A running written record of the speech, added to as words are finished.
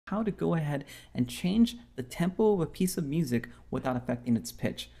how to go ahead and change the tempo of a piece of music without affecting its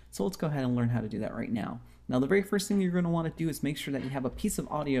pitch. So let's go ahead and learn how to do that right now. Now, the very first thing you're going to want to do is make sure that you have a piece of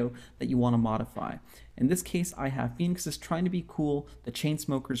audio that you want to modify. In this case, I have Phoenix is Trying to Be Cool, the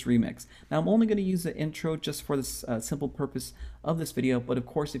Chainsmokers remix. Now, I'm only going to use the intro just for this simple purpose of this video, but of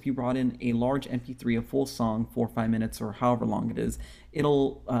course, if you brought in a large MP3, a full song, 4 or 5 minutes, or however long it is,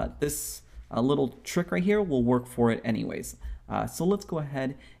 it'll this little trick right here will work for it anyways. So let's go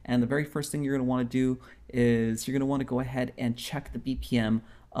ahead, and the very first thing you're going to want to do is you're going to want to go ahead and check the BPM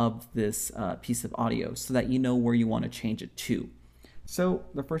of this piece of audio so that you know where you want to change it to. So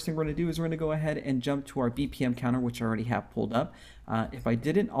the first thing we're going to do is we're going to go ahead and jump to our BPM counter, which I already have pulled up. If I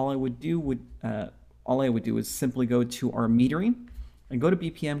didn't, all I would do is simply go to our metering and go to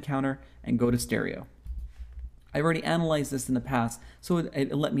BPM counter and go to stereo. I've already analyzed this in the past, so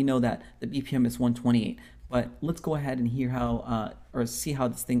it let me know that the BPM is 128. But let's go ahead and hear how or see how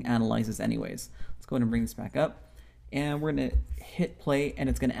this thing analyzes anyways. Let's go ahead and bring this back up. And we're going to hit play, and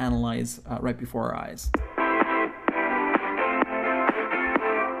it's going to analyze right before our eyes.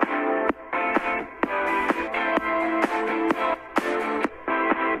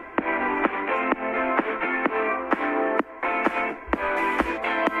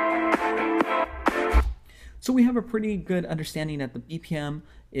 So we have a pretty good understanding that the BPM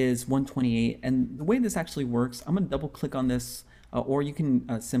is 128, and the way this actually works, I'm going to double click on this, or you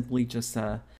can simply just